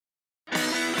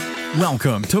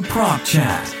Welcome to Prop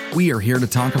Chat. We are here to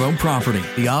talk about property,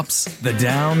 the ups, the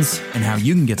downs, and how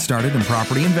you can get started in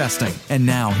property investing. And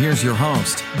now, here's your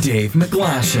host, Dave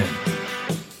McGlashan.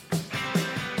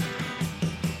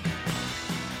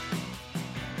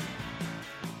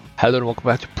 Hello and welcome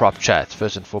back to Prop Chat.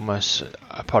 First and foremost,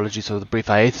 apologies for the brief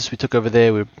hiatus we took over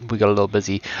there. We got a little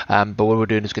busy, but what we're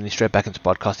doing is getting straight back into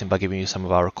podcasting by giving you some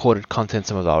of our recorded content,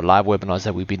 some of our live webinars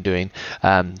that we've been doing.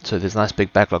 So there's a nice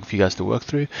big backlog for you guys to work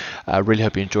through. I really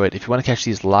hope you enjoy it. If you want to catch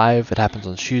these live, it happens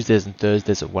on Tuesdays and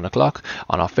Thursdays at 1 o'clock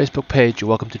on our Facebook page. You're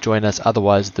welcome to join us.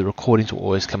 Otherwise, the recordings will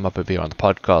always come up over here on the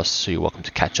podcast, so you're welcome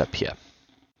to catch up here.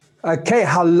 Okay,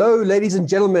 hello, ladies and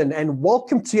gentlemen, and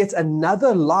welcome to yet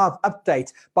another live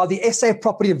update by the SA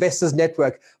Property Investors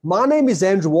Network. My name is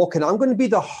Andrew Walker, and I'm going to be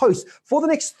the host for the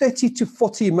next 30 to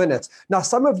 40 minutes. Now,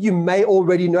 some of you may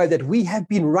already know that we have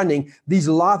been running these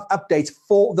live updates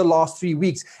for the last 3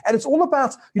 weeks, and it's all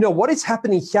about, what is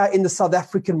happening here in the South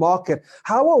African market.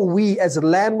 How are we as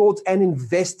landlords and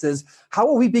investors, how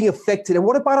are we being affected, and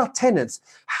what about our tenants?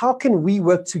 How can we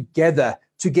work together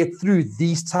to get through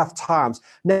these tough times?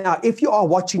 Now, if you are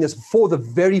watching this for the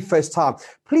very first time,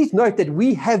 please note that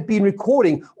we have been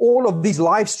recording all of these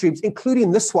live streams,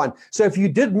 including this one. So if you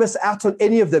did miss out on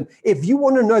any of them, if you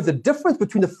want to know the difference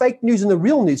between the fake news and the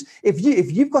real news, if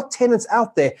you've got tenants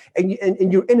out there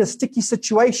and you're in a sticky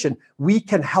situation, we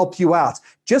can help you out.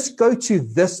 Just go to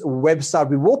this website.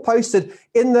 We will post it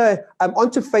in the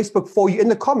onto Facebook for you in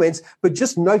the comments, but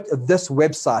just note this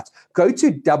website. Go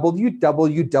to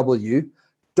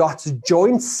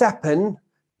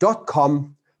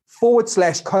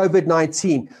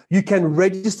www.joinsapin.com/COVID-19. You can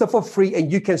register for free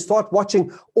and you can start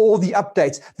watching all the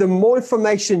updates. The more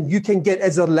information you can get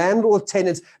as a landlord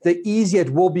tenant, the easier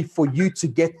it will be for you to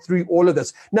get through all of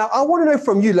this. Now, I want to know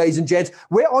from you, ladies and gents,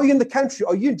 where are you in the country?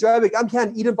 Are you in Joburg? I'm here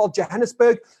in Edenville,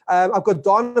 Johannesburg. I've got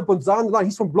Dana Bonzai on the line.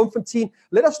 He's from Bloemfontein.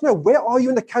 Let us know, where are you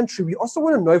in the country? We also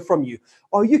want to know from you,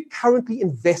 are you currently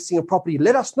investing in property?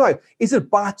 Let us know. Is it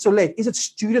buy to let? Is it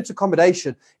student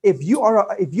accommodation? If you are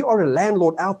a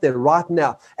landlord out there right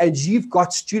now and you've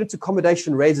got student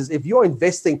accommodation raises, if you're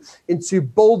investing into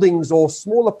buildings or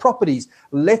smaller properties,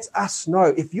 let us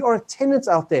know. If you are a tenant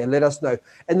out there, let us know.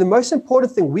 And the most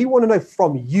important thing we want to know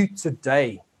from you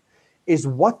today is,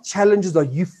 what challenges are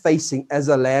you facing as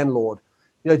a landlord?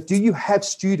 Do you have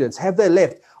students? Have they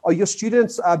left? Are your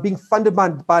students being funded by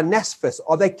NSFAS?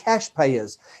 Are they cash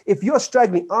payers? If you're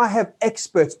struggling, I have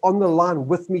experts on the line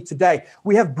with me today.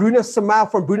 We have Bruno Samau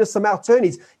from Bruno Samau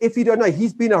Attorneys. If you don't know,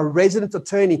 he's been a resident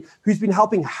attorney who's been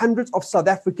helping hundreds of South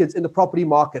Africans in the property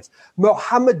markets.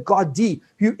 Mohammed Gadi,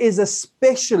 who is a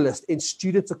specialist in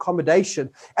student accommodation.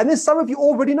 And then some of you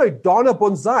already know Dana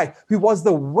Bonzai, who was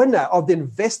the winner of the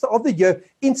Investor of the Year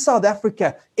in South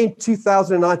Africa in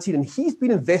 2019. And he's been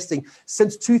investing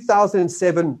since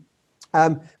 2007.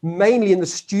 Mainly in the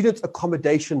student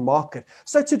accommodation market.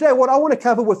 So today, what I want to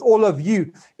cover with all of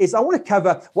you is I want to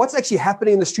cover what's actually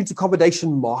happening in the student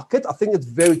accommodation market. I think it's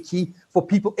very key for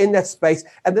people in that space.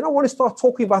 And then I want to start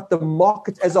talking about the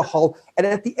market as a whole. And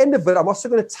at the end of it, I'm also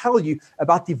going to tell you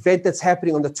about the event that's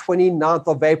happening on the 29th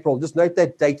of April. Just note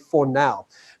that date for now.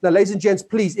 Now, ladies and gents,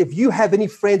 please, if you have any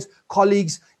friends,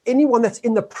 colleagues, anyone that's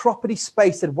in the property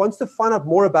space that wants to find out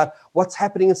more about what's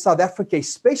happening in South Africa,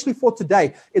 especially for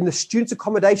today in the student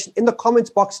accommodation, in the comments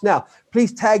box now,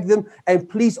 please tag them and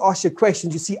please ask your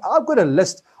questions. You see, I've got a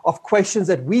list of questions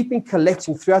that we've been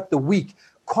collecting throughout the week,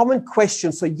 common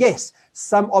questions. So yes,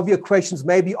 some of your questions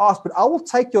may be asked, but I will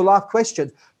take your live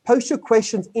questions. Post your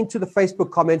questions into the Facebook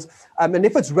comments. And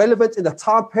if it's relevant in the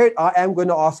time period, I am going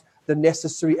to ask the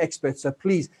necessary experts. So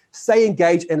please stay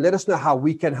engaged and let us know how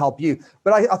we can help you.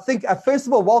 But I think, first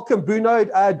of all, welcome Bruno,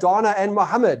 Dana, and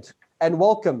Mohammed, and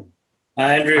welcome.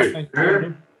 Hi,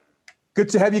 Andrew. Good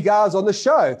to have you guys on the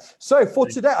show. So for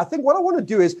today, I think what I want to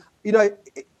do is,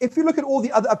 if you look at all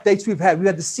the other updates we've had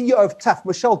the CEO of TUF,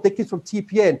 Michelle Dickens from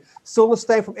TPN,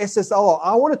 Silverstein from SSL.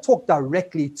 I want to talk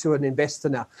directly to an investor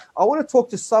now. I want to talk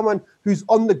to someone who's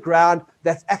on the ground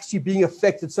that's actually being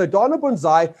affected. So Dana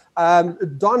Bonzai,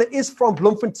 Dana is from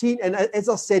Bloemfontein, and as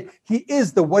I said, he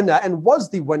is the winner and was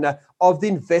the winner of the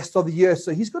Investor of the Year.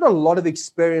 So he's got a lot of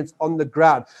experience on the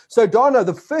ground. So Dana,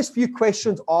 the first few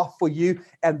questions are for you,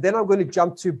 and then I'm going to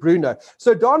jump to Bruno.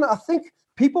 So Dana, I think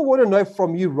people want to know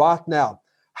from you right now,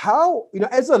 how,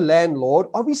 as a landlord,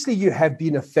 obviously you have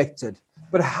been affected,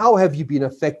 but how have you been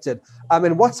affected?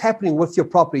 And what's happening with your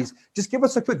properties? Just give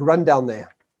us a quick rundown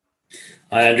there.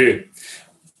 Hi, Andrew.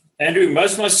 Andrew,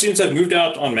 most of my students have moved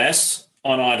out en masse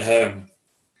on at home.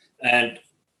 And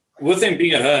with them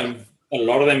being at home, a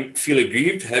lot of them feel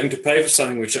aggrieved, having to pay for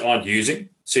something which they aren't using.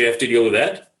 So you have to deal with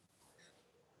that.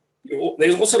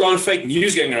 there's also a lot of fake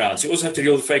news going around. So you also have to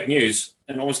deal with fake news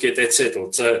and almost get that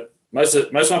settled. So most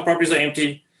of my properties are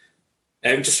empty,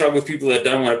 having to struggle with people that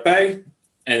don't want to pay,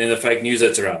 and then the fake news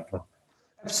that's around.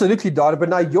 Absolutely, Donna. But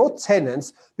now your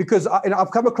tenants, because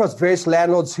I've come across various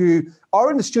landlords who are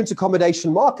in the student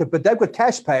accommodation market, but they've got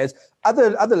cash payers.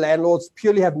 Other landlords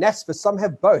purely have NSFAS. Some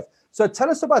have both. So tell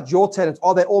us about your tenants.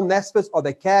 Are they all NSFAS? Are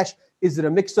they cash? Is it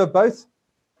a mix of both?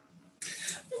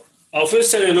 I'll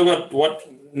first tell you a little bit what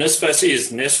NSFAS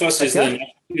is. NSFAS is the National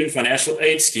Student Financial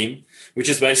Aid Scheme, which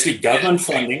is basically government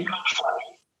funding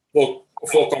for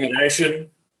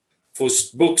accommodation, for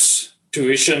books,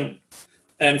 tuition,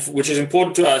 and which is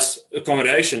important to us,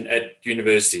 accommodation at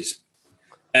universities.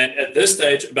 And at this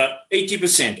stage, about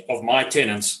 80% of my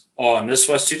tenants are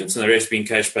NSFAS students and the rest being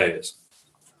cash payers.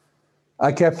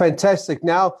 Okay, fantastic.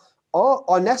 Now, are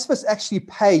NSFAS actually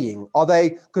paying? Are they,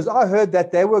 because I heard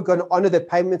that they were going to honor their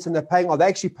payments and they're paying. Are they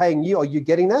actually paying you? Are you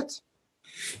getting that?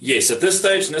 Yes, at this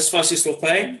stage, NSFAS is still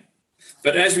paying.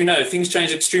 But as we know, things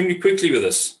change extremely quickly with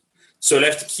this. So we'll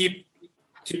have to keep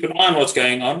an eye on what's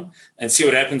going on and see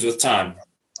what happens with time.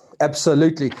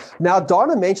 Absolutely. Now,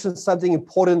 Donna mentioned something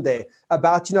important there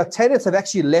about, tenants have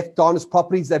actually left Donna's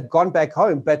properties. They've gone back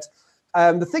home. But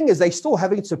the thing is, they're still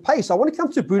having to pay. So I want to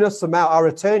come to Bruno Samau, our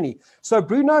attorney. So,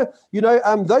 Bruno,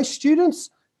 those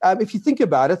students, if you think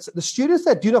about it, the students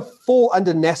that do not fall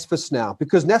under NSFAS now,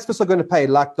 because NSFAS are going to pay,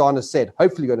 like Donna said,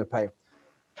 hopefully going to pay.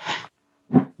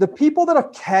 The people that are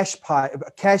cash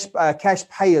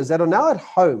payers that are now at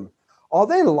home, are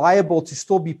they liable to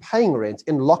still be paying rent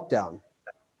in lockdown?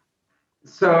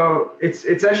 So it's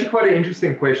actually quite an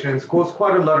interesting question. It's caused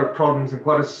quite a lot of problems and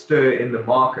quite a stir in the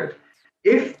market.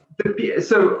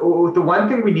 So the one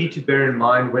thing we need to bear in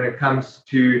mind when it comes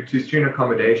to student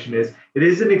accommodation is it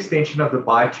is an extension of the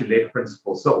buy-to-let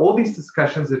principle. So all these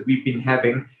discussions that we've been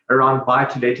having around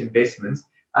buy-to-let investments,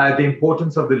 the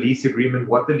importance of the lease agreement,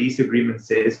 what the lease agreement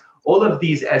says, all of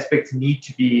these aspects need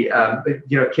to be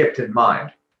kept in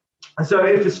mind. So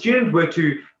if a student were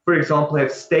to, for example,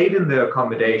 have stayed in the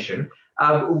accommodation,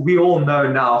 we all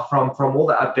know now from all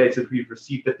the updates that we've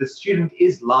received that the student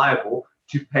is liable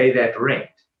to pay that rent,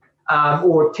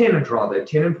 or tenant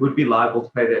would be liable to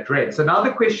pay that rent. So now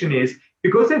the question is,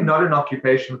 because they're not an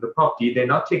occupation of the property, they're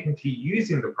not technically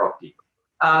using the property.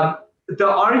 The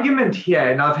argument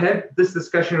here, and I've had this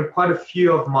discussion with quite a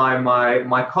few of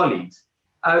my colleagues,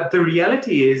 the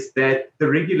reality is that the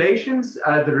regulations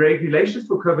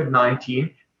for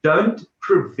COVID-19 don't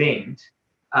prevent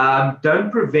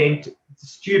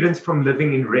students from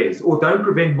living in res, or don't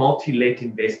prevent multi-let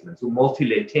investments or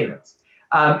multi-let tenants.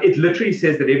 It literally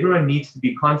says that everyone needs to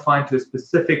be confined to a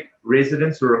specific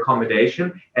residence or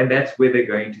accommodation, and that's where they're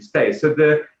going to stay. So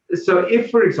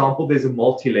if, for example, there's a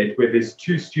multi-let where there's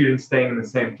two students staying in the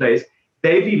same place,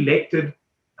 they've elected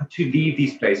to leave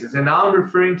these places. And now I'm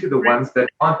referring to the ones that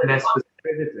aren't NSFAS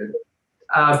accredited,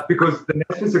 because the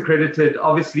NSFAS accredited,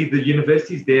 obviously the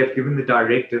universities there have given the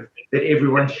directive that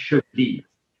everyone should leave.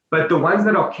 But the ones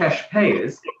that are cash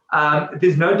payers,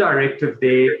 there's no directive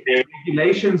there.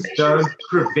 Regulations don't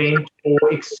prevent or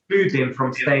exclude them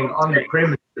from staying on the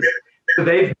premises. So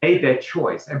they've made that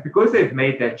choice. And because they've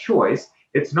made that choice,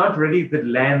 it's not really the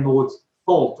landlord's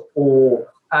fault, or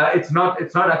it's not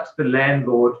up to the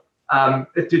landlord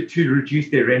to reduce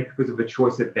their rent because of a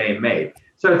choice that they made.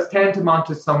 So it's tantamount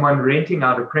to someone renting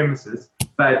out a premises,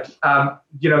 but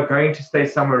going to stay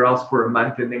somewhere else for a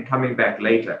month and then coming back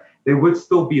later. They would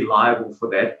still be liable for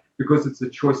that because it's a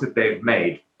choice that they've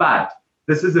made. But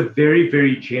this is a very,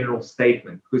 very general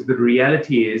statement, because the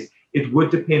reality is it would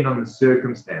depend on the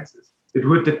circumstances. It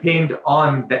would depend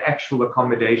on the actual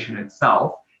accommodation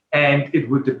itself, and it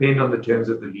would depend on the terms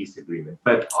of the lease agreement.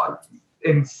 But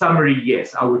in summary,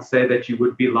 yes, I would say that you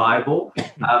would be liable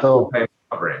for paying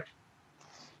for rent.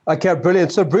 Okay,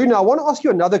 brilliant. So, Bruno, I want to ask you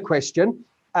another question.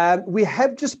 We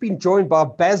have just been joined by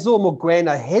Basil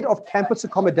Mogwena, Head of Campus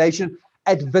Accommodation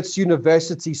at Wits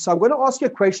University. So I'm going to ask you a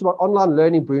question about online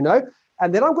learning, Bruno,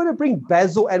 and then I'm going to bring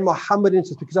Basil and Mohammed into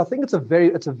this, because I think it's a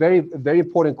very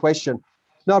important question.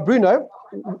 Now, Bruno,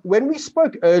 when we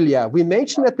spoke earlier, we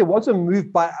mentioned that there was a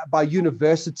move by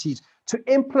universities to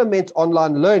implement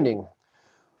online learning.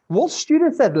 Will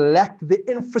students that lack the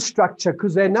infrastructure,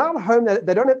 because they're now at home,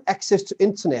 they don't have access to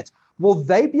internet, will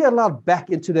they be allowed back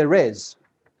into their res?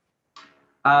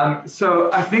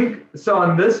 So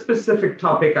on this specific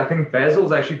topic, I think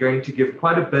Basil's actually going to give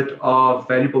quite a bit of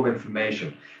valuable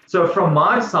information. So from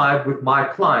my side with my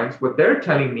clients, what they're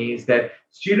telling me is that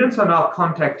students are now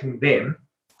contacting them,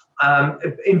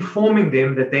 informing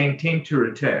them that they intend to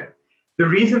return. The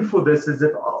reason for this is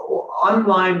if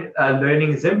online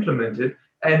learning is implemented,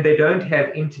 and they don't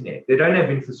have internet. They don't have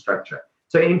infrastructure.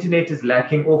 So internet is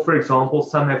lacking, or for example,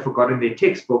 some have forgotten their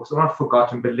textbooks, or not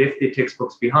forgotten, but left their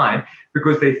textbooks behind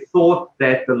because they thought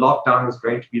that the lockdown was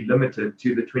going to be limited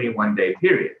to the 21-day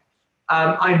period.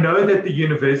 I know that the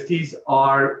universities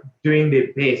are doing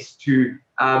their best to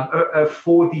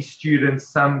afford these students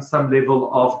some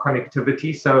level of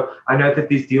connectivity. So I know that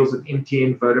there's deals with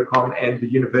MTN, Vodacom, and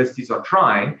the universities are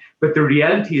trying. But the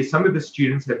reality is some of the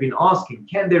students have been asking,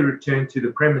 can they return to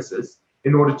the premises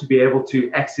in order to be able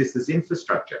to access this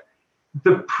infrastructure?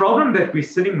 The problem that we're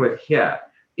sitting with here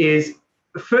is,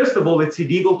 first of all, it's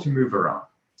illegal to move around.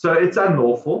 So it's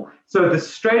unlawful. So the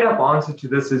straight up answer to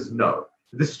this is no.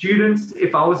 The students,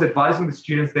 if I was advising the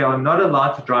students, they are not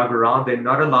allowed to drive around. They're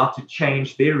not allowed to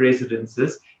change their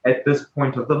residences at this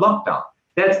point of the lockdown.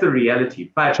 That's the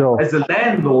reality. But as a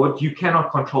landlord, you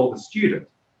cannot control the student.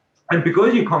 And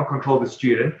because you can't control the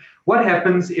student, what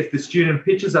happens if the student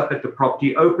pitches up at the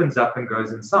property, opens up and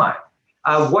goes inside?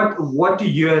 What do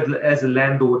you as a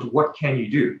landlord, what can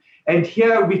you do? And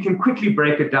here we can quickly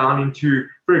break it down into,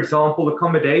 for example,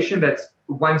 accommodation that's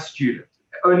one student,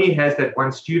 only has that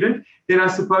one student, then I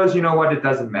suppose, you know what, it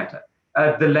doesn't matter.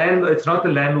 It's not the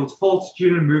landlord's fault.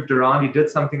 Student moved around, he did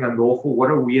something unlawful. What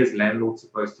are we as landlords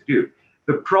supposed to do?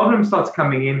 The problem starts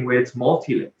coming in where it's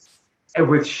multi-lets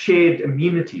with shared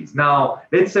amenities. Now,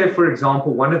 let's say, for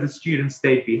example, one of the students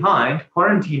stayed behind,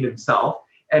 quarantined himself,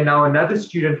 and now another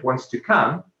student wants to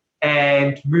come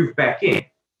and move back in.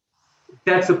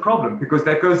 That's a problem because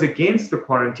that goes against the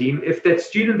quarantine. If that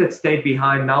student that stayed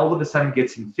behind now all of a sudden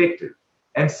gets infected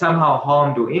and somehow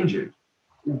harmed or injured,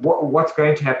 what's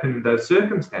going to happen in those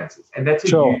circumstances? And that's a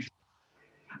huge.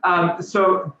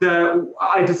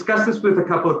 I discussed this with a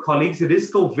couple of colleagues. It is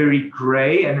still very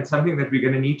gray, and it's something that we're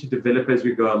going to need to develop as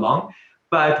we go along.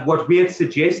 But what we had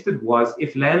suggested was,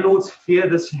 if landlords fear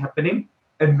this happening,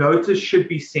 a notice should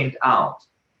be sent out,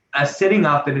 setting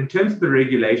out that in terms of the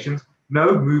regulations,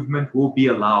 no movement will be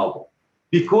allowable.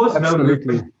 Because no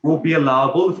movement will be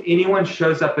allowable, if anyone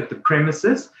shows up at the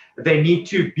premises, they need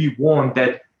to be warned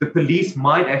that the police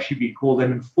might actually be called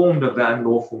and informed of the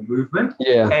unlawful movement,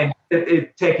 and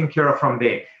it taken care of from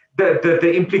there.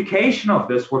 The implication of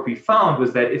this, what we found,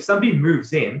 was that if somebody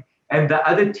moves in and the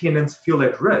other tenants feel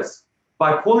at risk,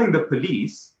 by calling the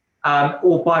police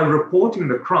or by reporting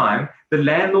the crime, the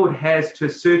landlord has, to a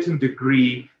certain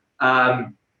degree,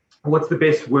 what's the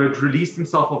best word, released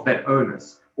himself of that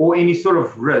onus or any sort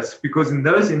of risk, because in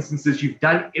those instances, you've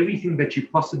done everything that you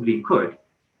possibly could.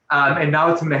 And now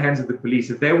it's in the hands of the police.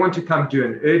 If they want to come do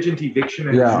an urgent eviction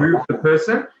and remove the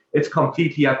person, it's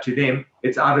completely up to them.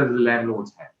 It's out of the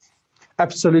landlord's hands.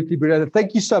 Absolutely, brilliant.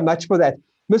 Thank you so much for that.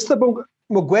 Mr.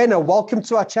 Mogoena, welcome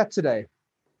to our chat today.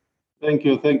 Thank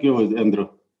you. Thank you, Andrew.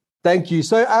 Thank you.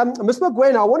 So, Mr.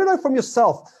 Mogoena, I want to know from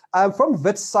yourself, from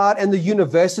Wits side and the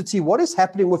university, what is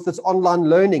happening with this online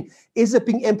learning? Is it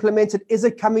being implemented? Is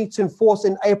it coming to enforce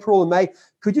in April or May?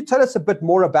 Could you tell us a bit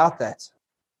more about that?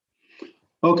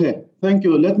 Okay, thank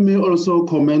you. Let me also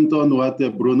comment on what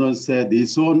Bruno said.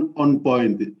 He's on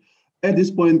point. At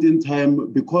this point in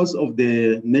time, because of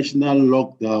the national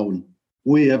lockdown,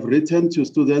 we have written to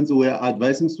students, we are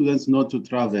advising students not to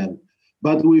travel.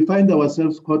 But we find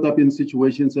ourselves caught up in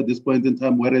situations at this point in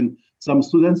time wherein some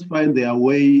students find their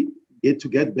way to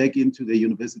get back into the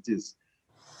universities.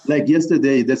 Like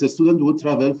yesterday, there's a student who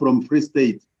traveled from Free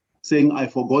State saying, I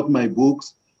forgot my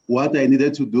books, what I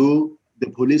needed to do. The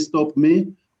police stopped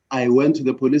me. I went to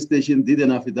the police station, did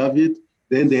an affidavit,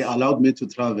 then they allowed me to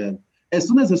travel. As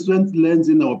soon as a student lands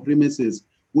in our premises,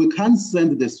 we can't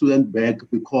send the student back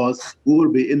because we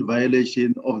will be in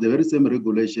violation of the very same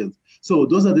regulations. So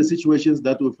those are the situations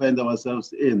that we find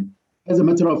ourselves in. As a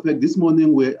matter of fact, this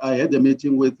morning I had a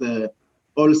meeting with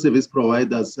all service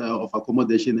providers of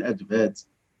accommodation at VETS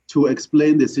to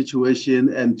explain the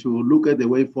situation and to look at the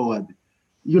way forward.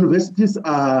 Universities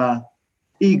are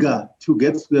eager to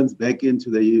get students back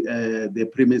into the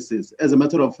premises. As a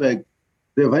matter of fact,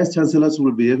 the vice chancellors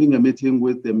will be having a meeting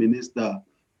with the minister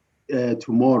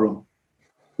tomorrow.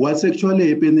 What's actually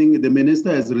happening, the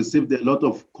minister has received a lot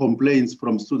of complaints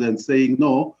from students saying,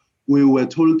 no, we were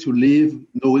told to leave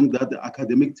knowing that the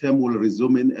academic term will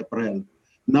resume in April.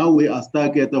 Now we are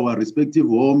stuck at our respective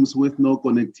homes with no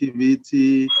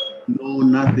connectivity, no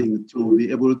nothing to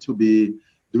be able to be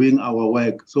doing our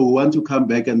work. So we want to come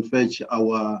back and fetch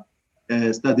our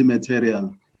study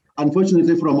material.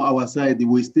 Unfortunately, from our side,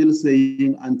 we're still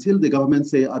saying until the government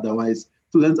say otherwise,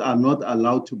 students are not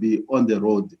allowed to be on the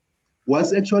road.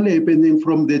 What's actually happening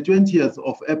from the 20th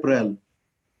of April,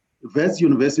 Wits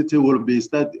University will be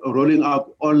rolling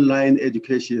out online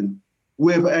education.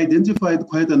 We have identified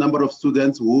quite a number of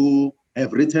students who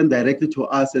have written directly to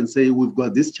us and say, we've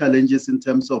got these challenges in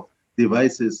terms of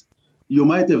devices. You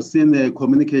might have seen a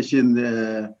communication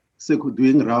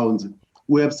doing rounds.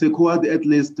 We have secured at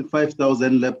least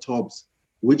 5,000 laptops,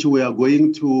 which we are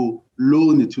going to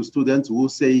loan to students who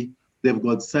say they've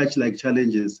got such like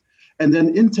challenges. And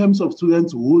then in terms of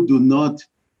students who do not,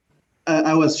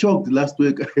 I was shocked last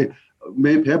week,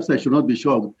 perhaps I should not be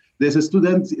shocked. There's a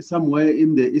student somewhere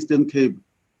in the Eastern Cape.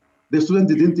 The student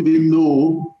didn't even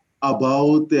know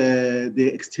about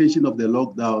the extension of the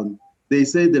lockdown. They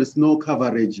say there's no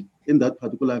coverage in that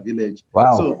particular village.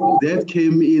 Wow. So that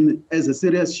came in as a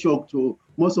serious shock to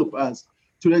most of us,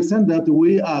 to the extent that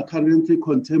we are currently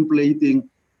contemplating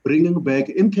bringing back,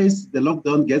 in case the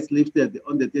lockdown gets lifted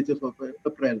on the 30th of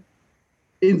April,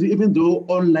 even though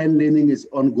online learning is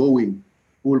ongoing,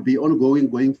 will be ongoing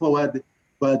going forward,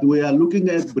 but we are looking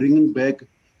at bringing back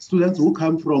students who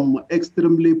come from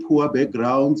extremely poor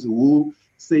backgrounds, who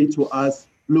say to us,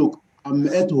 look, I'm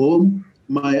at home,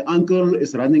 my uncle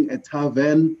is running a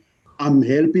tavern, I'm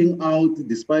helping out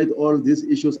despite all these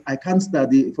issues, I can't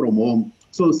study from home.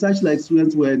 So such like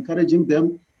students, we're encouraging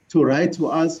them to write to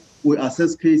us, we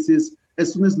assess cases.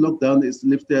 As soon as lockdown is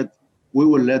lifted, we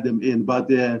will let them in.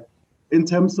 But in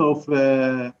terms of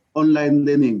online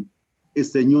learning,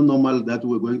 it's the new normal that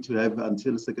we're going to have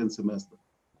until second semester.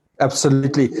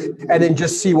 Absolutely. And then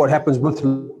just see what happens with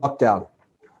lockdown.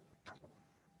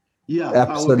 Yeah,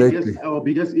 absolutely. Our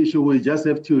biggest issue, we just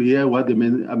have to hear what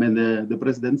the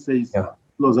president says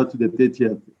closer to the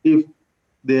 30th. If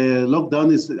the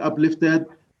lockdown is uplifted,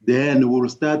 then we'll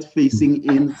start facing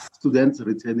in students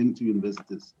returning to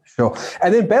universities. Sure.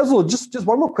 And then Basil, just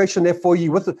one more question there for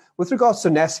you. With regards to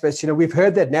NSFAS, we've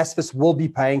heard that NSFAS will be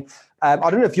paying. I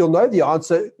don't know if you'll know the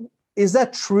answer. Is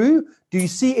that true? Do you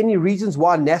see any reasons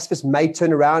why NSFAS may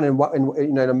turn around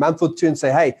in a month or two and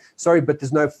say, hey, sorry, but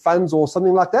there's no funds or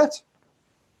something like that?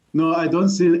 No, I don't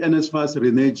see NSFAS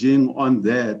reneging on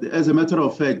that. As a matter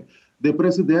of fact, the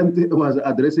president was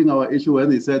addressing our issue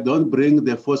when he said, don't bring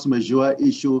the force majeure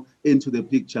issue into the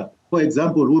picture. For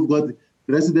example, we've got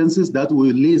residences that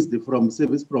we leased from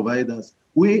service providers.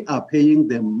 We are paying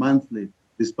them monthly,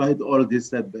 despite all these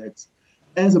setbacks.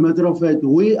 As a matter of fact,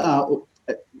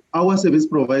 our service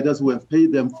providers, we have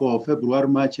paid them for February,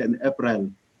 March, and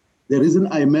April. The reason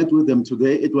I met with them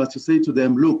today, it was to say to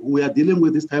them, look, we are dealing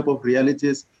with this type of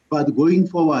realities, but going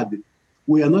forward,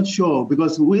 we are not sure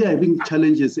because we are having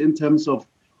challenges in terms of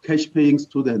cash-paying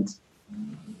students.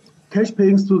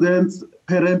 Cash-paying students,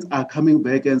 parents are coming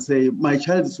back and say, my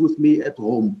child is with me at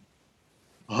home.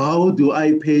 How do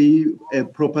I pay a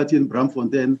property in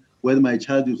Braamfontein when my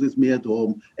child is with me at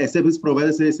home? A service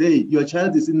provider says, hey, your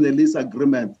child is in the lease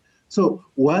agreement. So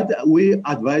what we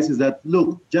advise is that,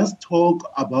 look, just talk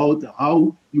about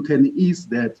how you can ease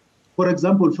that. For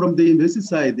example, from the university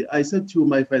side, I said to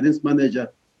my finance manager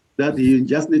that he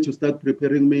just need to start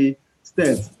preparing me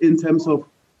stats in terms of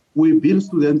we bill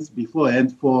students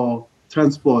beforehand for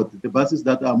transport, the buses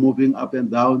that are moving up and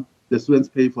down, the students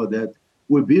pay for that.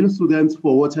 We bill students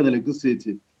for water and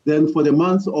electricity. Then for the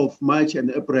months of March and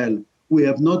April, we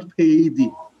have not paid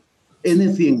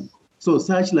anything. So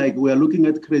such like we are looking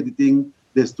at crediting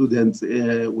the students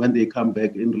when they come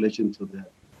back in relation to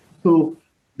that. So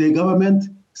the government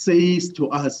says to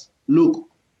us, look,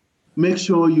 make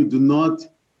sure you do not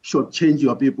shortchange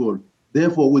your people.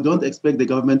 Therefore, we don't expect the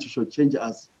government to shortchange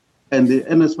us. And the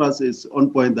NSFAS is on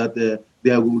point that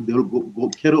they will go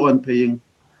carry on paying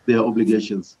their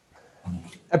obligations.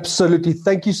 Absolutely.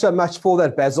 Thank you so much for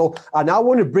that, Basil. I now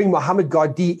want to bring Mohammed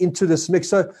Gadi into this mix.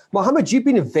 So, Mohammed, you've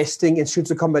been investing in student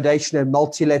accommodation and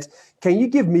multi-let. Can you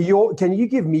give me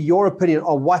your opinion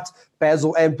on what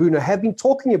Basil and Bruno have been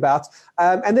talking about?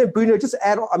 And then Bruno, just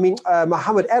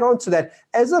Mohammed, add on to that.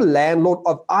 As a landlord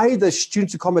of either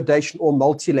student accommodation or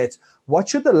multi-let, what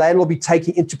should the landlord be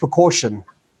taking into precaution?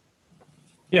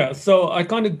 Yeah, so I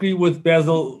can't agree with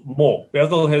Basil more.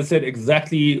 Basil has said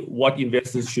exactly what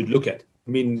investors should look at.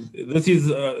 I mean, this is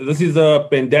a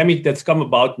pandemic that's come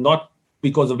about not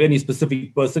because of any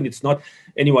specific person. It's not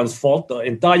anyone's fault. The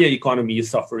entire economy is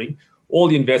suffering. All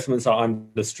the investments are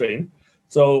under strain.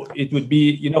 So it would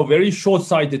be, very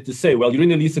short-sighted to say, well, you're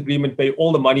in a lease agreement, pay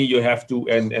all the money you have to,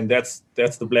 and that's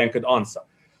the blanket answer.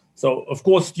 So, of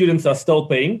course, students are still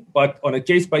paying, but on a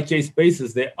case-by-case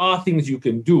basis, there are things you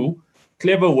can do,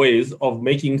 clever ways of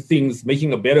making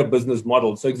a better business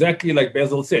model. So exactly like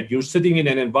Basil said, you're sitting in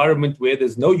an environment where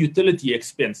there's no utility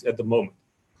expense at the moment.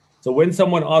 So when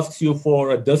someone asks you for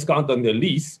a discount on their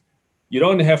lease, you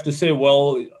don't have to say,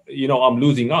 well, I'm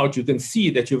losing out. You can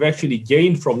see that you've actually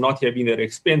gained from not having that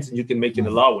expense and you can make an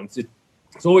allowance.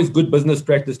 It's always good business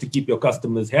practice to keep your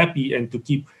customers happy and to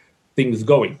keep things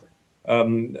going.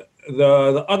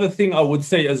 The other thing I would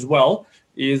say as well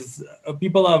is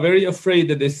people are very afraid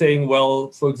that they're saying,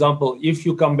 well, for example, if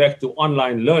you come back to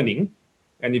online learning,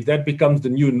 and if that becomes the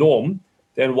new norm,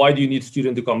 then why do you need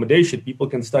student accommodation? People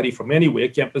can study from anywhere.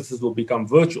 Campuses will become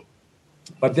virtual.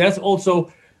 But there's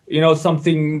also,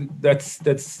 something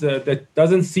that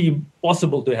doesn't seem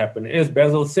possible to happen. As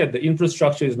Basil said, the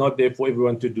infrastructure is not there for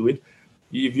everyone to do it.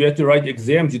 If you had to write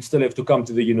exams, you'd still have to come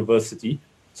to the university.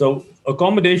 So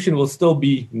accommodation will still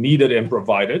be needed and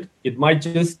provided. It might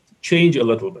just change a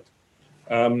little bit.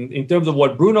 In terms of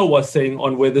what Bruno was saying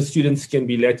on whether students can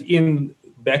be let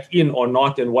back in or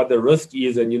not, and what the risk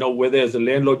is, and whether as a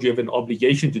landlord you have an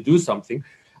obligation to do something,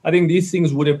 I think these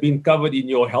things would have been covered in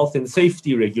your health and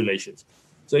safety regulations.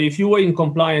 So if you were in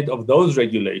compliance of those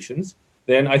regulations,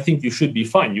 then I think you should be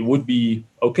fine. You would be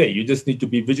okay. You just need to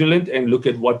be vigilant and look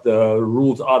at what the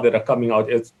rules are that are coming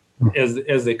out as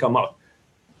they come out.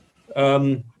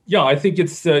 I think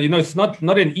it's it's not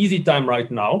an easy time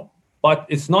right now, but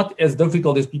it's not as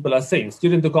difficult as people are saying.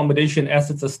 Student accommodation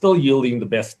assets are still yielding the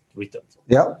best returns.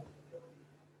 Yeah.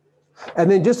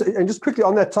 And then just quickly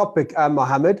on that topic,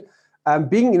 Mohammed,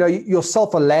 being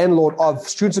yourself a landlord of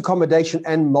students accommodation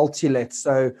and multi-let.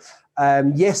 So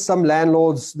yes, some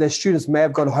landlords, their students may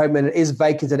have gone home and it is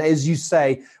vacant, and as you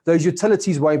say, those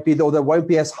utilities won't be there, or they won't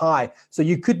be as high. So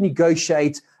you could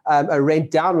negotiate a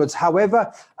rent downwards.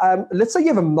 However, let's say you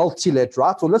have a multi-let,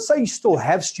 right? Or let's say you still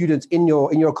have students in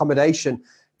your accommodation.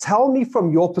 Tell me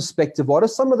from your perspective, what are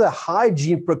some of the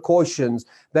hygiene precautions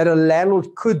that a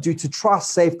landlord could do to try to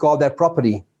safeguard that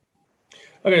property?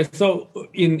 Okay, so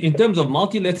in terms of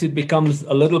multi-lets, it becomes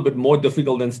a little bit more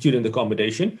difficult than student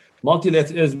accommodation.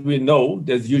 Multi-lets, as we know,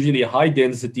 there's usually a high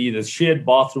density, there's shared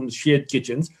bathrooms, shared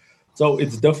kitchens. So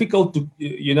it's difficult to,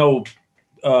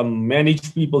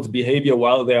 manage people's behavior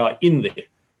while they are in there.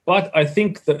 But I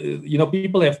think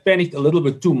people have panicked a little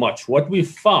bit too much. What we've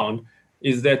found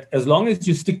is that as long as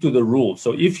you stick to the rules,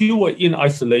 so if you were in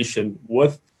isolation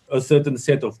with a certain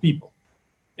set of people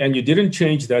and you didn't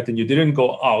change that and you didn't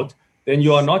go out, then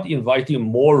you are not inviting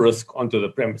more risk onto the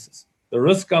premises. The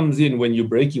risk comes in when you're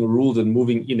breaking rules and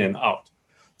moving in and out.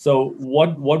 So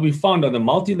what we found on the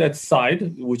multi-let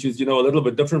side, which is a little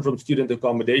bit different from student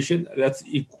accommodation, that's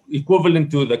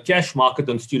equivalent to the cash market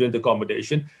on student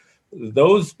accommodation.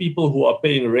 Those people who are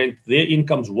paying rent, their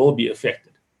incomes will be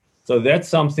affected. So that's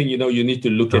something you need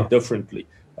to look at differently.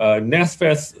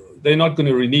 NSFAS, they're not going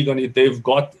to renege on it. They've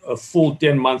got a full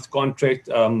 10-month contract.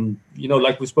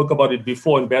 Like we spoke about it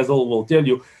before, and Basil will tell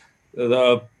you,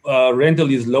 the rental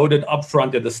is loaded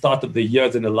upfront at the start of the year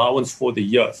as an allowance for the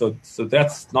year. So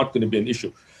that's not going to be an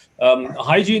issue.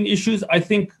 Hygiene issues, I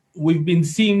think we've been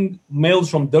seeing mails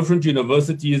from different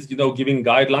universities, giving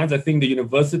guidelines. I think the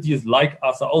universities like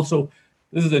us are also,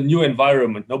 this is a new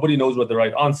environment. Nobody knows what the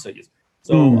right answer is.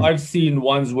 So I've seen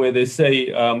ones where they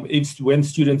say when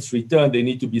students return, they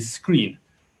need to be screened.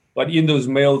 But in those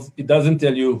mails, it doesn't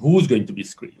tell you who's going to be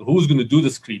screened, who's going to do the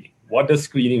screening. What does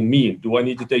screening mean? Do I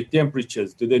need to take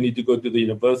temperatures? Do they need to go to the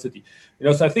university?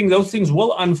 So I think those things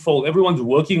will unfold. Everyone's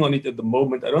working on it at the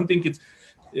moment. I don't think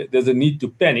there's a need to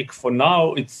panic. For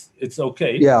now, it's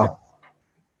okay. Yeah.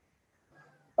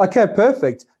 Okay,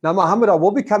 perfect. Now, Mohammed, I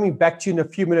will be coming back to you in a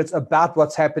few minutes about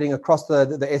what's happening across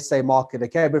the SA market.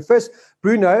 Okay, but first,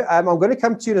 Bruno, I'm going to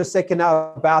come to you in a second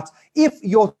now about if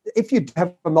you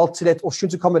have a multi-let or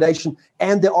student accommodation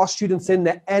and there are students in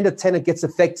there and a tenant gets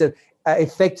affected,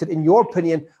 in your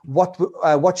opinion,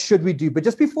 what should we do? But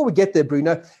just before we get there,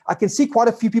 Bruno, I can see quite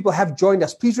a few people have joined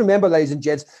us. Please remember, ladies and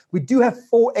gents, we do have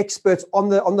 4 experts on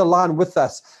the line with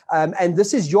us, and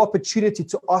this is your opportunity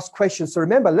to ask questions. So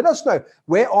remember, let us know,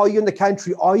 where are you in the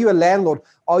country? Are you a landlord?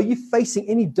 Are you facing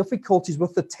any difficulties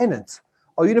with the tenant?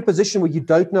 Are you in a position where you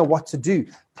don't know what to do?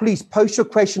 Please post your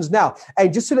questions now.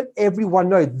 And just to let everyone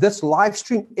know, this live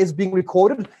stream is being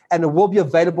recorded and it will be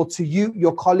available to you,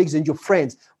 your colleagues, and your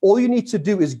friends. All you need to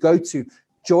do is go to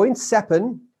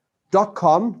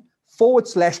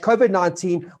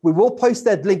joinsappin.com/COVID-19. We will post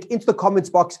that link into the comments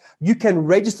box. You can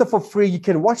register for free. You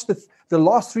can watch the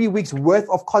last 3 weeks worth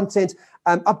of content.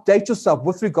 Update yourself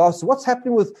with regards to what's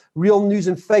happening with real news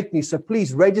and fake news. So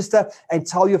please register and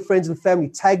tell your friends and family.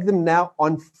 Tag them now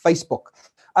on Facebook.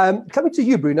 Coming to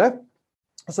you, Bruno.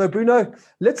 So, Bruno,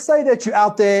 let's say that you're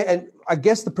out there, and I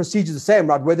guess the procedure is the same,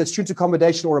 right? Whether it's student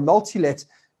accommodation or a multi-let,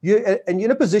 you're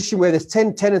in a position where there's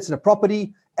 10 tenants in a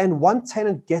property and one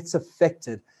tenant gets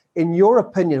affected. In your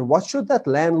opinion, what should that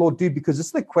landlord do? Because this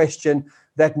is the question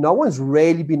that no one's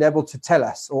really been able to tell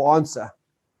us or answer.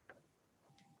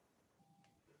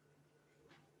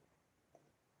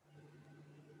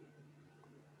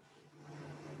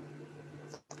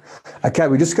 Okay,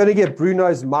 we're just going to get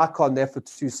Bruno's mic on there for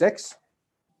 2 secs.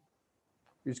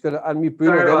 We're just going to unmute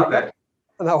Bruno. Sorry about that.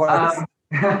 No worries.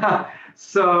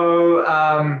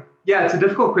 Yeah, it's a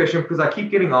difficult question because I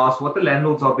keep getting asked what the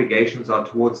landlord's obligations are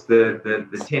towards the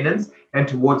tenants and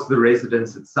towards the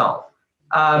residence itself.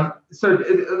 Just to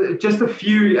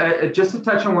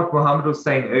touch on what Mohammed was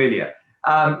saying earlier,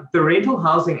 the Rental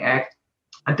Housing Act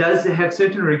does have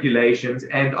certain regulations,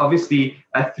 and obviously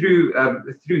through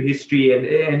history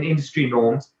and industry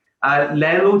norms,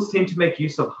 landlords tend to make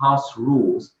use of house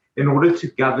rules in order to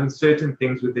govern certain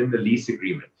things within the lease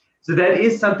agreement. So that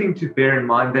is something to bear in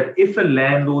mind, that if a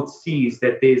landlord sees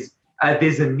that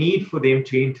there's a need for them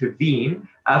to intervene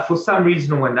for some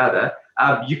reason or another,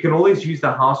 you can always use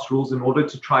the house rules in order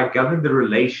to try govern the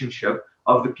relationship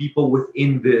of the people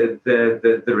within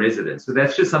the residence. So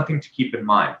that's just something to keep in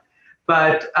mind.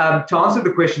 But to answer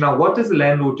the question now, what does a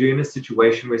landlord do in a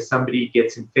situation where somebody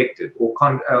gets infected or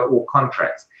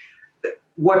contracts?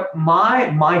 What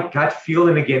my gut feel,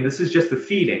 and again, this is just a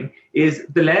feeling, is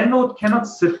the landlord cannot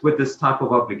sit with this type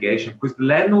of obligation because the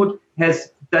landlord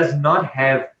does not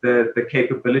have the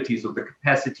capabilities or the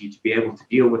capacity to be able to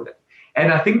deal with it.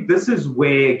 And I think this is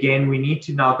where, again, we need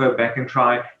to now go back and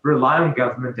try rely on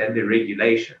government and their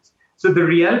regulations. So the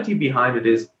reality behind it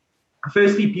is,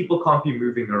 firstly, people can't be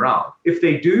moving around. If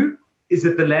they do, is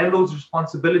it the landlord's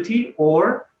responsibility,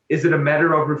 or is it a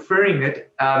matter of referring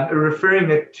it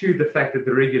to the fact that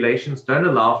the regulations don't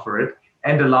allow for it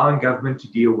and allowing government to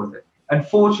deal with it?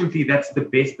 Unfortunately, that's the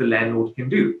best the landlord can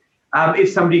do. If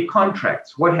somebody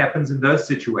contracts, what happens in those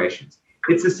situations?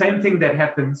 It's the same thing that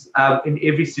happens in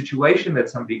every situation that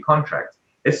somebody contracts.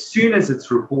 As soon as it's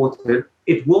reported,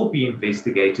 it will be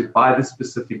investigated by the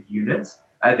specific units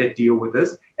that deal with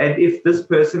this. And if this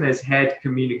person has had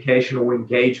communication or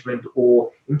engagement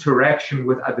or interaction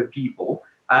with other people,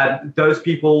 those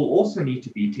people also need to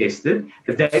be tested.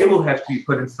 They will have to be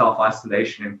put in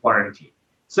self-isolation and quarantine.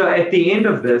 So at the end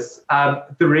of this,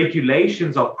 the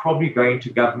regulations are probably going to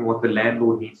govern what the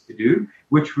landlord needs to do,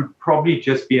 which would probably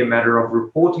just be a matter of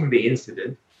reporting the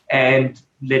incident and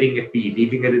letting it be,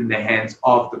 leaving it in the hands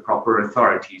of the proper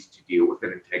authorities to deal with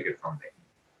it and take it from there.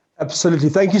 Absolutely.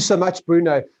 Thank you so much,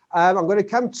 Bruno. I'm going to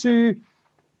come to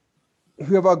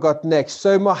who have I got next?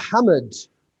 So Mohammed,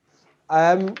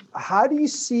 how do you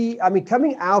see,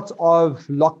 coming out of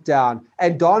lockdown,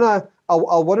 and Donna, I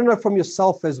want to know from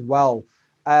yourself as well,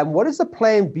 what is the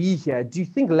plan B here? Do you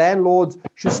think landlords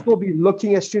should still be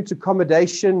looking at student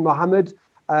accommodation, Mohammed?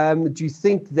 Do you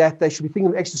think that they should be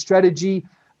thinking of extra strategy?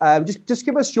 Just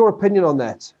give us your opinion on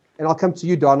that, and I'll come to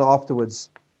you, Donna, afterwards.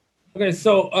 Okay,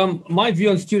 so my view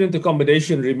on student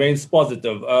accommodation remains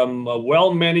positive.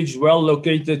 Well-managed,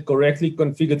 well-located, correctly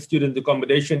configured student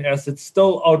accommodation assets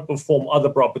still outperform other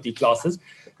property classes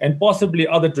and possibly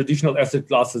other traditional asset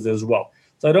classes as well.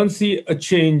 So I don't see a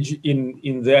change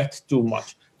in that too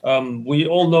much. We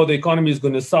all know the economy is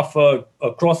going to suffer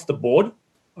across the board.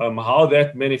 How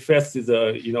that manifests is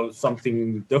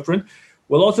something different.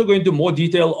 We'll also go into more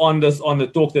detail on this on the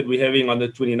talk that we're having on the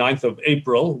 29th of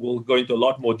April. We'll go into a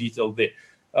lot more detail there.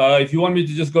 If you want me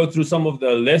to just go through some of the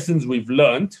lessons we've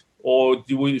learned, or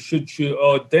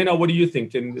Dana, what do you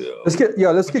think? Let's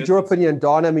get your opinion,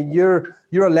 Dana. I mean, you're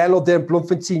a landlord there in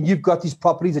Bloemfontein. You've got these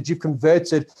properties that you've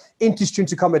converted into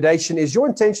student accommodation. Is your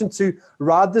intention to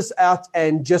ride this out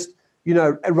and just,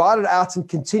 ride it out and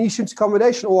continue student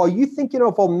accommodation? Or are you thinking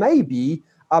of, maybe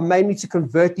I may need to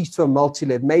convert these to a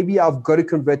multi-let. Maybe I've got to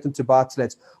convert them to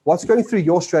buy-to-lets. What's going through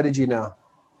your strategy now?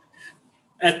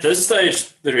 At this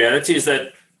stage, the reality is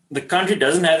that the country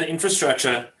doesn't have the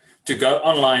infrastructure to go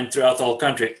online throughout the whole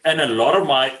country. And a lot of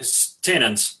my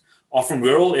tenants are from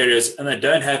rural areas and they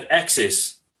don't have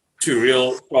access to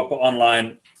real proper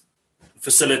online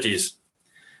facilities.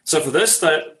 So at this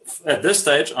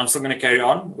stage, I'm still going to carry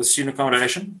on with student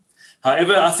accommodation.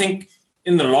 However, I think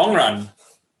in the long run,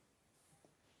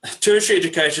 tertiary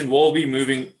education will be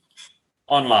moving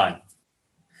online.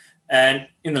 And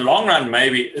in the long run,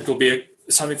 maybe it will be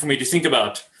something for me to think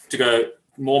about, to go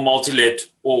more multi-let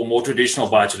or more traditional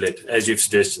buy-to-let, as you've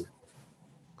suggested.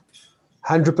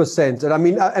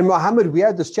 100%. And Mohammed, we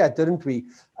had this chat, didn't we?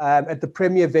 At the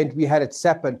premier event we had at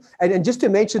SAPN. And just to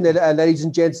mention that, ladies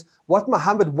and gents, what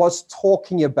Mohammed was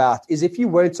talking about is, if you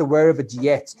weren't aware of it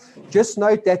yet, just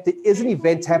note that there is an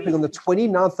event happening on the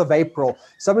 29th of April.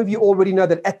 Some of you already know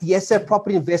that at the SA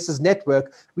Property Investors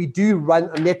Network, we do run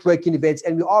networking events,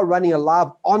 and we are running a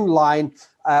live online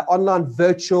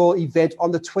virtual event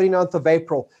on the 29th of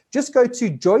April. Just go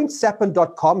to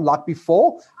joinsapn.com like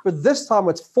before, but this time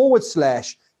it's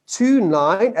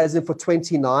 /29, as in for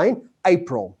 29,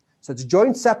 April. So it's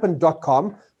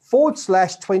joinsapn.com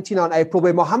 29 April,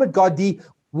 where Mohammed Gadi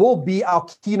will be our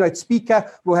keynote speaker.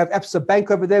 We'll have Absa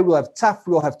Bank over there. We'll have TAF.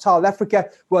 We'll have Tile Africa.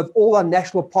 We'll have all our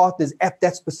national partners at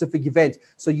that specific event.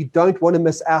 So you don't want to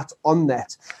miss out on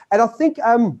that. And I think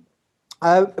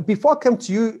before I come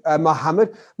to you,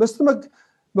 Mohammed, Mr.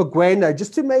 Mogoena,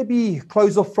 just to maybe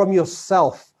close off from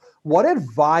yourself, what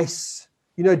advice,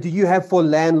 do you have for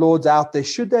landlords out there?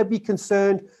 Should they be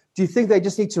concerned? Do you think they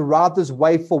just need to ride this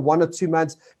wave for 1 or 2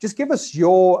 months? Just give us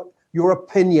your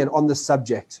opinion on the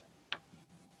subject.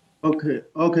 Okay,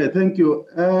 thank you.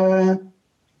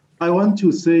 I want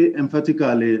to say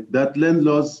emphatically that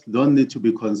landlords don't need to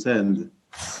be concerned.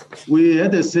 We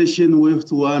had a session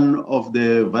with one of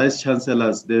the vice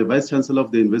chancellors, the vice chancellor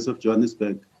of the University of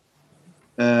Johannesburg,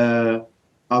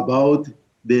 about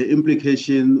the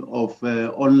implication of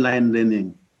online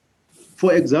learning.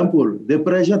 For example, the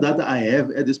pressure that I have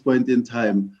at this point in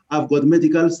time, I've got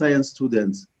medical science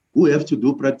students who have to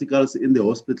do practicals in the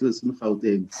hospitals in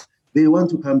Gauteng. They want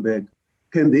to come back.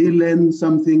 Can they learn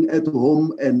something at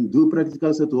home and do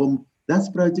practicals at home? That's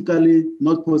practically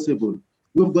not possible.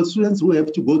 We've got students who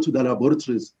have to go to the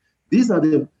laboratories. These are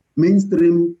the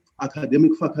mainstream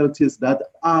academic faculties that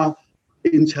are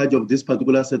in charge of this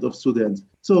particular set of students.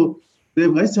 So the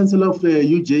Vice Chancellor of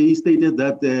UJE stated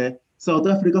that South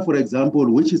Africa, for example,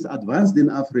 which is advanced in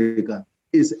Africa,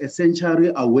 is a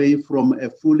century away from a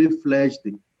fully fledged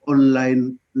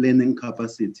online learning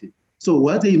capacity. So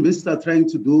what the universities are trying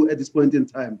to do at this point in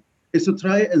time is to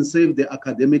try and save the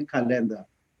academic calendar.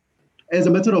 As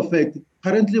a matter of fact,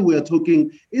 currently we are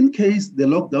talking, in case the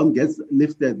lockdown gets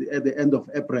lifted at the end of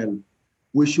April,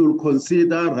 we should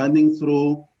consider running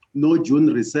through no June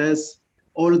recess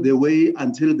all the way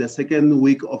until the second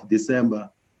week of December.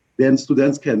 Then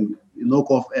students can knock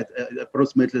off at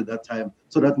approximately that time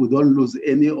so that we don't lose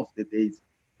any of the days.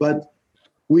 But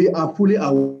we are fully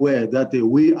aware that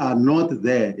we are not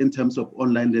there in terms of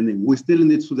online learning. We still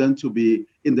need students to be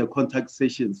in the contact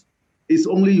sessions. It's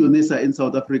only UNISA in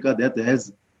South Africa that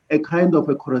has a kind of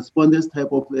a correspondence type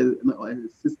of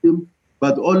system,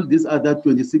 but all these other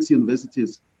 26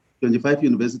 universities, 25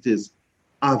 universities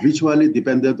are virtually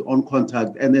dependent on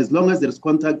contact. And as long as there's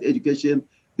contact education,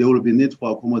 there will be need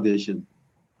for accommodation.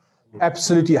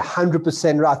 Absolutely,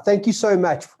 100% right. Thank you so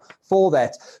much for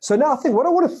that. So now I think what I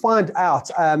want to find out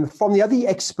from the other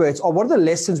experts are what are the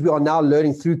lessons we are now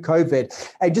learning through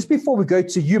COVID. And just before we go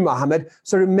to you, Mohammed,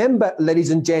 so remember,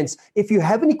 ladies and gents, if you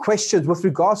have any questions with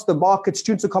regards to the market,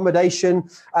 students' accommodation,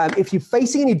 if you're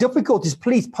facing any difficulties,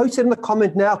 please post it in the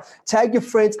comment now, tag your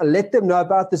friends and let them know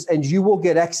about this, and you will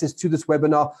get access to this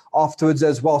webinar afterwards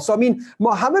as well. So, I mean,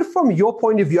 Mohammed, from your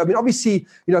point of view, I mean, obviously,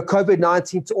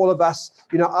 COVID-19 to all of us,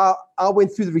 I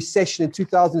went through the recession in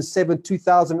 2007,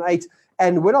 2008.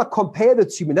 And when I compare the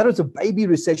two, that was a baby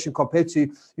recession compared to,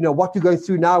 what we're going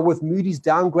through now with Moody's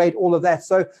downgrade, all of that.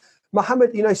 So,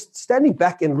 Mohammed, standing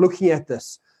back and looking at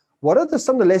this, what are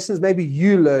some of the lessons maybe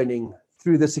you learning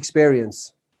through this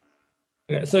experience?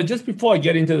 Yeah, so just before I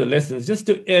get into the lessons, just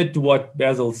to add to what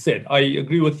Basil said, I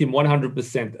agree with him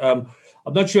 100%.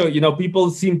 I'm not sure,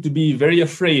 people seem to be very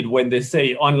afraid when they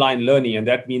say online learning, and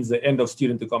that means the end of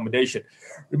student accommodation.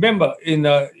 Remember,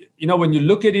 when you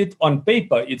look at it on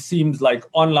paper, it seems like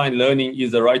online learning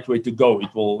is the right way to go. It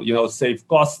will, save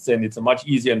costs, and it's a much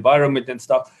easier environment and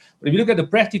stuff. But if you look at the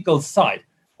practical side,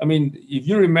 I mean, if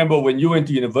you remember when you went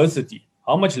to university,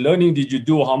 how much learning did you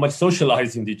do? How much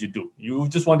socializing did you do? You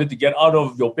just wanted to get out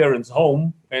of your parents'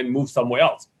 home and move somewhere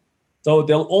else. So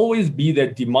there'll always be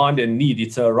that demand and need.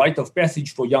 It's a rite of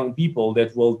passage for young people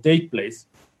that will take place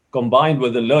combined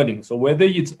with the learning. So whether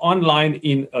it's online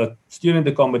in a student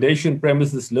accommodation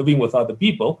premises living with other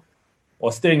people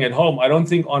or staying at home, I don't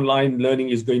think online learning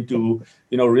is going to,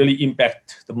 really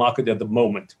impact the market at the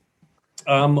moment.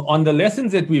 On the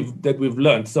lessons that we've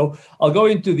learned. So I'll go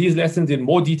into these lessons in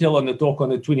more detail on the talk on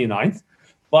the 29th,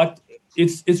 but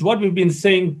it's what we've been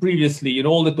saying previously in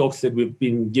all the talks that we've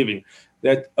been giving,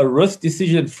 that a risk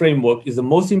decision framework is the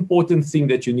most important thing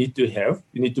that you need to have.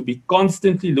 You need to be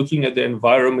constantly looking at the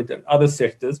environment and other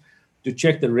sectors to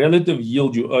check the relative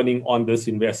yield you're earning on this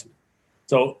investment.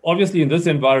 So obviously in this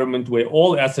environment where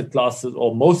all asset classes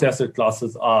or most asset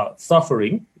classes are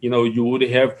suffering, you would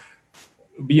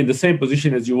be in the same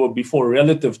position as you were before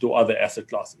relative to other asset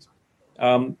classes.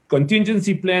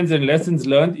 Contingency plans and lessons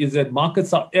learned is that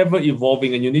markets are ever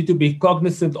evolving, and you need to be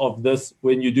cognizant of this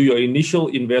when you do your initial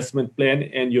investment plan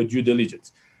and your due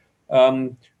diligence.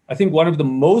 I think one of the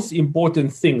most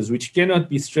important things, which cannot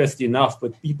be stressed enough,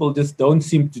 but people just don't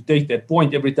seem to take that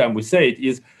point every time we say it,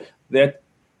 is that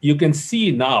you can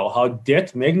see now how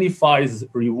debt magnifies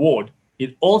reward.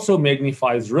 It also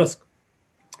magnifies risk.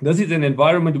 This is an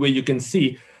environment where you can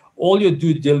see all your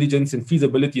due diligence and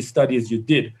feasibility studies you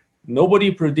did,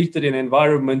 nobody predicted an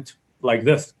environment like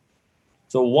this.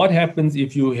 So what happens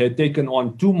if you had taken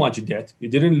on too much debt? You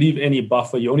didn't leave any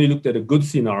buffer. You only looked at a good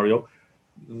scenario.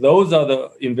 Those are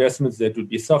the investments that would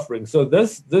be suffering. So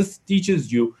this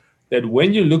teaches you that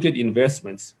when you look at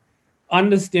investments,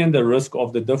 understand the risk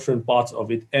of the different parts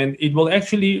of it, and it will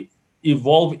actually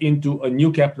evolve into a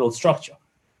new capital structure.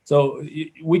 So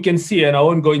we can see, and I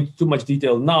won't go into too much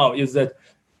detail now, is that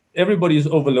everybody is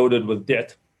overloaded with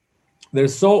debt. They're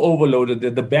so overloaded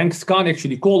that the banks can't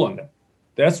actually call on them.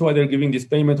 That's why they're giving these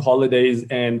payment holidays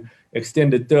and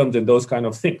extended terms and those kind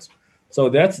of things. So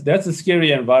that's a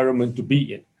scary environment to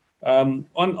be in.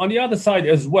 On the other side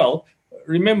as well,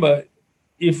 remember,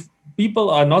 if people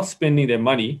are not spending their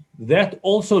money, that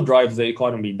also drives the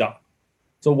economy down.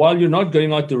 So while you're not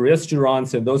going out to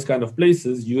restaurants and those kind of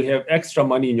places, you have extra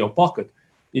money in your pocket.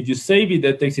 If you save it,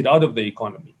 that takes it out of the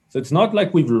economy. So it's not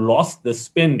like we've lost the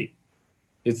spending.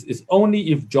 It's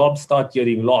only if jobs start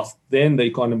getting lost, then the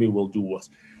economy will do worse.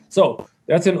 So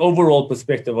that's an overall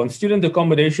perspective. On student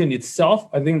accommodation itself,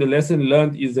 I think the lesson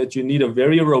learned is that you need a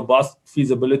very robust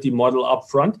feasibility model up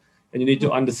front, and you need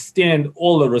to understand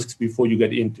all the risks before you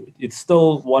get into it. It's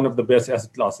still one of the best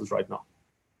asset classes right now.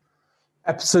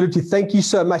 Absolutely. Thank you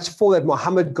so much for that,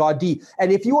 Mohammed Gadi.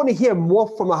 And if you want to hear more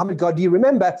from Mohammed Gadi,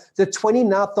 remember the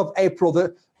 29th of April,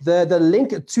 the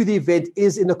link to the event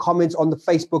is in the comments on the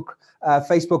Facebook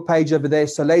page over there.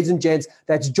 So ladies and gents,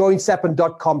 that's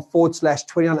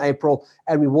joinsapin.com/29 April,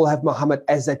 and we will have Mohammed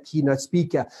as that keynote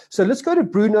speaker. So let's go to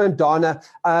Bruno and Dana.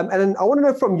 And I want to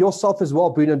know from yourself as well,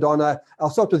 Bruno and Dana.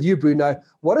 I'll start with you, Bruno.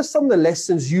 What are some of the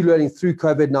lessons you're learning through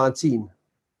COVID-19?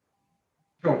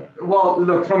 Sure. Well,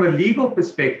 look, from a legal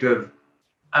perspective,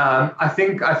 I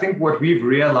think what we've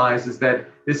realized is that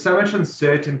there's so much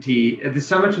uncertainty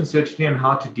on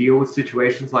how to deal with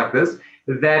situations like this,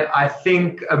 that I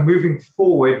think moving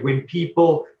forward, when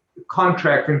people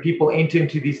enter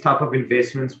into these type of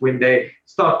investments, when they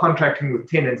start contracting with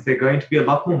tenants, they're going to be a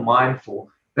lot more mindful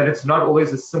that it's not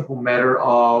always a simple matter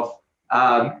of,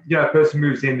 a person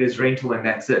moves in, there's rental, and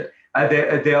that's it.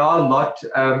 There are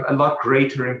a lot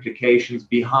greater implications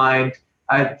behind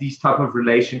these type of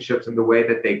relationships and the way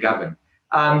that they govern.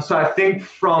 So I think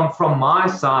from my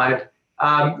side,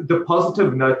 the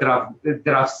positive note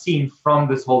that I've seen from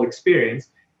this whole experience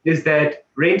is that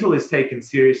rental is taken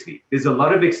seriously. There's a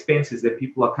lot of expenses that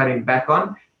people are cutting back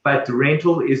on, but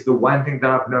rental is the one thing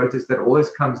that I've noticed that always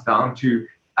comes down to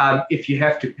if you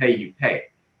have to pay, you pay.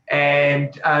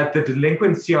 And the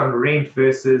delinquency on rent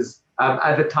versus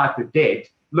other type of debt,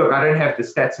 look, I don't have the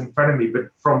stats in front of me, but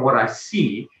from what I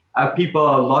see, people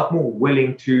are a lot more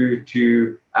willing to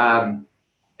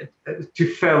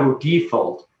fail or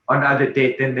default on other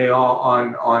debt than they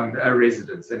are on a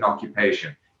residence and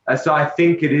occupation. So I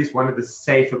think it is one of the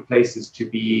safer places to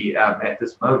be at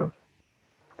this moment.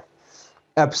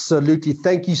 Absolutely.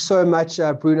 Thank you so much,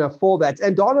 Bruno, for that.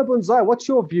 And Dana Bunzai, what's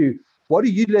your view? What are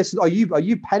you lessons? Are you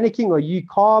panicking? Are you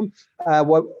calm?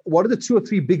 What are the 2 or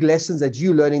 3 big lessons that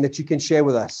you're learning that you can share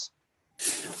with us?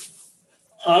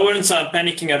 I wouldn't say I'm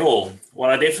panicking at all.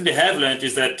 What I definitely have learned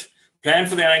is that plan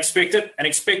for the unexpected and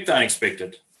expect the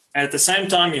unexpected. And at the same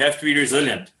time, you have to be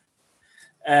resilient.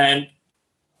 And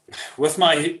with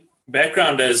my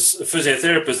background as a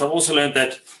physiotherapist, I've also learned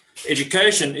that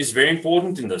education is very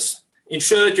important in this.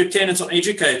 Ensure that your tenants are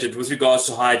educated with regards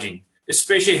to hygiene,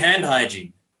 especially hand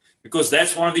hygiene, because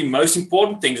that's one of the most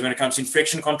important things when it comes to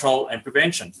infection control and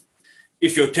prevention.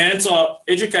 If your tenants are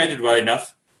educated well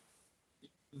enough,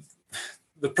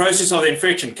 the process of the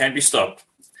infection can be stopped.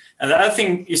 And the other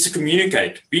thing is to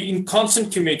communicate. Be in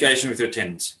constant communication with your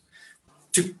tenants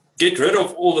to get rid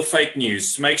of all the fake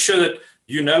news, to make sure that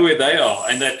you know where they are,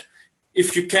 and that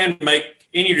if you can make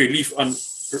any relief on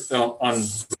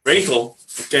rental,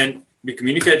 it can be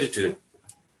communicated to them.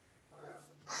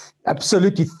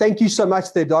 Absolutely. Thank you so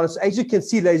much there, Donna. So as you can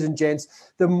see, ladies and gents,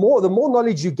 the more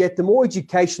knowledge you get, the more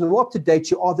education, the more up to date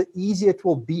you are, the easier it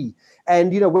will be.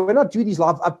 And, when I do these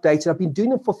live updates, and I've been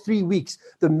doing them for 3 weeks,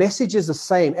 the message is the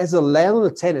same. As a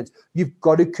landlord or tenant, you've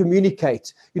got to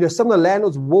communicate. Some of the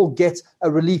landlords will get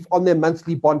a relief on their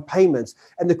monthly bond payments.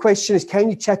 And the question is, can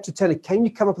you chat to tenant? Can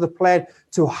you come up with a plan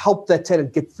to help that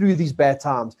tenant get through these bad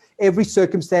times? Every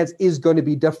circumstance is going to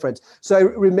be different. So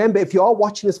remember, if you are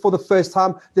watching this for the first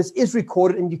time, this is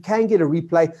recorded and you can get a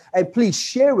replay. And please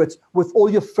share it with all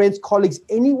your friends, colleagues,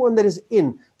 anyone that is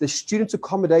in The student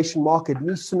accommodation market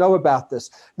needs to know about this.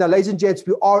 Now, ladies and gents,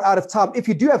 we are out of time. If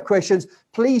you do have questions,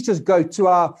 please just go to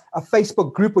our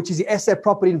Facebook group, which is the SA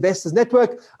Property Investors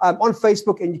Network on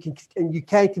Facebook, and you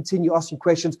can continue asking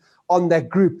questions on that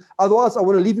group. Otherwise, I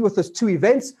want to leave you with those two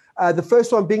events. The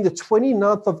first one being the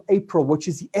 29th of April, which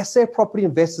is the SA Property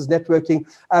Investors Networking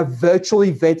virtual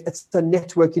event. It's a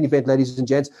networking event, ladies and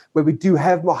gents, where we do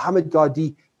have Mohammed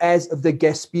Gadi as the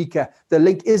guest speaker. The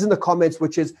link is in the comments,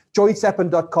 which is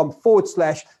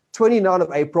joinsapin.com/29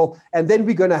 of April. And then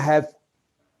we're going to have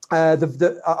our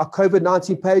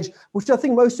COVID-19 page, which I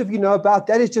think most of you know about.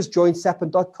 That is just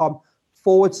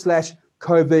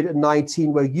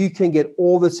joinsapin.com/COVID-19, where you can get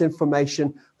all this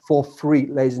information for free,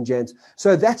 ladies and gents.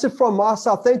 So that's it from my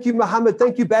side. Thank you, Mohammed.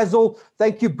 Thank you, Basil.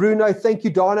 Thank you, Bruno. Thank you,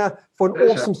 Dana, for an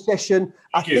awesome session.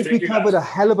 I think we covered a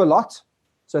hell of a lot.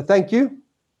 So thank you.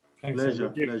 Pleasure,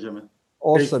 man.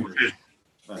 Awesome.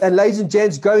 And ladies and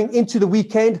gents, going into the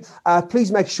weekend,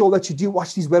 please make sure that you do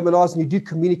watch these webinars and you do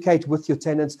communicate with your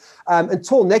tenants.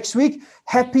 Until next week,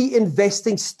 happy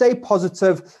investing, stay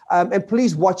positive, and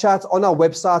please watch out on our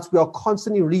websites. We are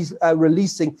constantly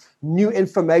releasing new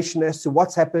information as to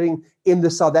what's happening in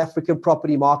the South African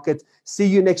property market. See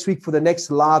you next week for the next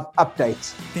live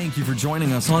update. Thank you for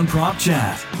joining us on Prop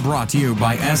Chat, brought to you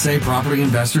by SA Property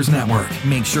Investors Network.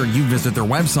 Make sure you visit their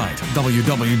website,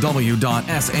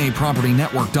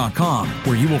 www.sapropertynetwork.com,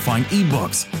 where you will find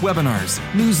ebooks, webinars,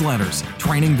 newsletters,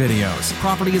 training videos,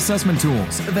 property assessment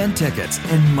tools, event tickets,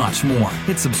 and much more.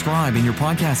 Hit subscribe in your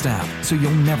podcast app so you'll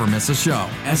never miss a show.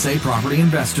 SA Property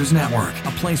Investors Network,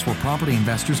 a place where property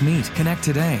investors meet. Connect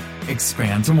today.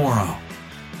 Expand tomorrow.